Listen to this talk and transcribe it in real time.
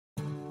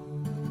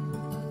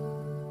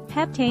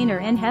Heptane or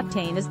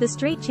N-heptane is the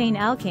straight-chain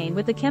alkane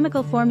with the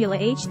chemical formula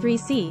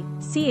H3C,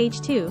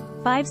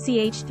 CH2,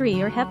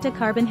 5CH3 or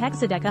heptacarbon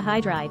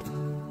hexadecahydride.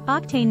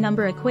 Octane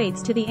number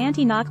equates to the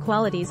anti-knock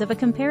qualities of a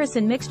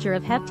comparison mixture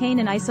of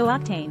heptane and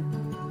isooctane,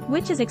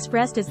 which is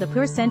expressed as the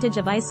percentage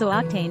of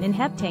isooctane in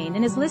heptane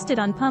and is listed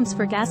on pumps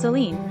for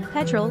gasoline,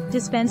 petrol,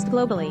 dispensed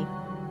globally.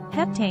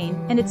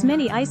 Heptane, and its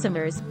many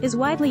isomers, is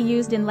widely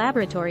used in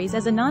laboratories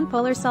as a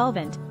nonpolar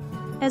solvent.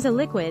 As a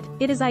liquid,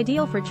 it is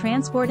ideal for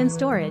transport and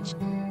storage.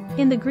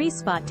 In the grease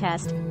spot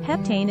test,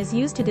 heptane is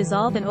used to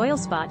dissolve an oil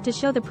spot to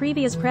show the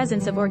previous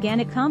presence of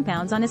organic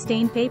compounds on a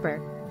stained paper.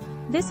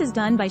 This is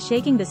done by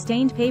shaking the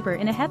stained paper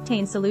in a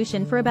heptane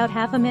solution for about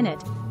half a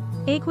minute.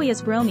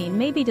 Aqueous bromine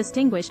may be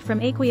distinguished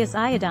from aqueous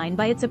iodine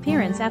by its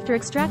appearance after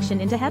extraction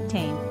into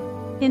heptane.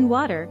 In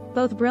water,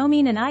 both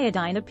bromine and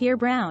iodine appear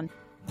brown.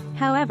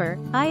 However,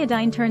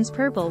 iodine turns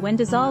purple when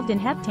dissolved in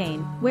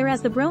heptane,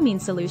 whereas the bromine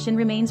solution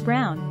remains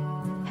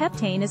brown.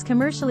 Heptane is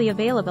commercially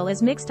available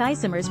as mixed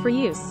isomers for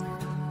use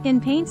in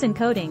paints and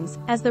coatings,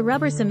 as the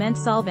rubber cement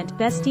solvent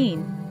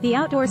Bestine, the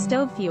outdoor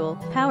stove fuel,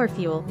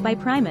 Powerfuel, by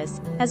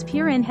Primus, as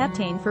pure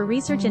N-heptane for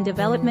research and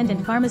development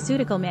and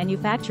pharmaceutical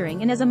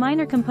manufacturing, and as a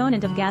minor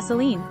component of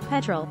gasoline,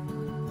 petrol.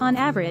 On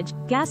average,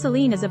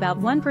 gasoline is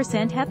about 1%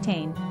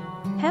 heptane.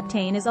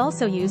 Heptane is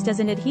also used as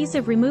an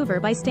adhesive remover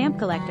by stamp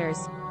collectors.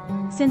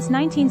 Since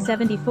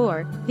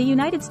 1974, the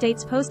United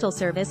States Postal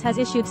Service has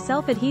issued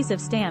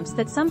self-adhesive stamps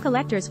that some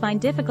collectors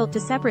find difficult to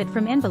separate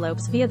from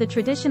envelopes via the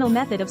traditional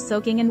method of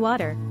soaking in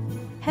water.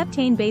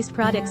 Heptane-based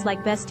products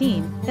like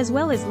Bestine, as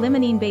well as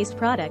limonene-based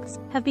products,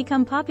 have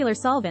become popular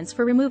solvents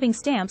for removing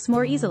stamps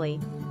more easily.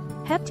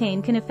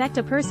 Heptane can affect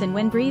a person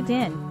when breathed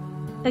in.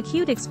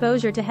 Acute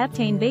exposure to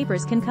heptane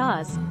vapors can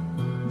cause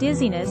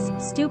dizziness,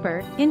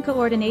 stupor,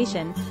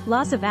 incoordination,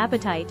 loss of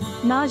appetite,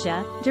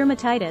 nausea,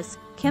 dermatitis,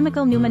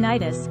 chemical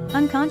pneumonitis,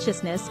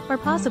 unconsciousness, or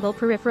possible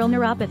peripheral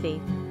neuropathy.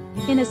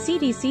 In a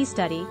CDC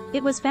study,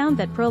 it was found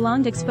that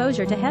prolonged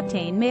exposure to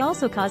heptane may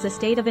also cause a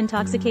state of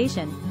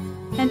intoxication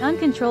and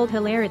uncontrolled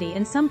hilarity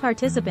in some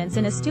participants,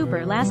 and a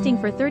stupor lasting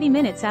for 30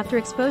 minutes after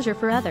exposure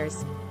for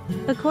others.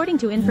 According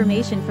to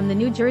information from the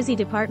New Jersey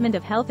Department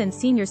of Health and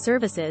Senior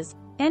Services,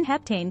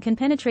 N-heptane can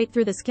penetrate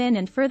through the skin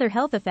and further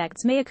health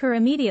effects may occur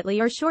immediately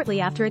or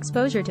shortly after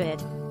exposure to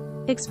it.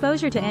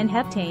 Exposure to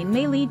N-heptane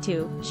may lead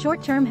to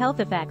short-term health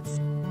effects,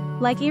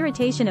 like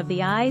irritation of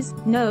the eyes,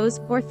 nose,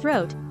 or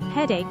throat,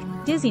 headache,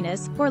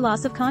 dizziness, or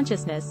loss of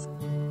consciousness,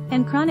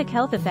 and chronic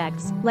health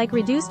effects, like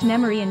reduced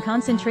memory and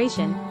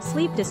concentration,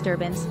 sleep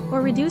disturbance,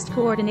 or reduced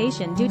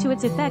coordination due to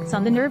its effects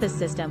on the nervous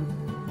system.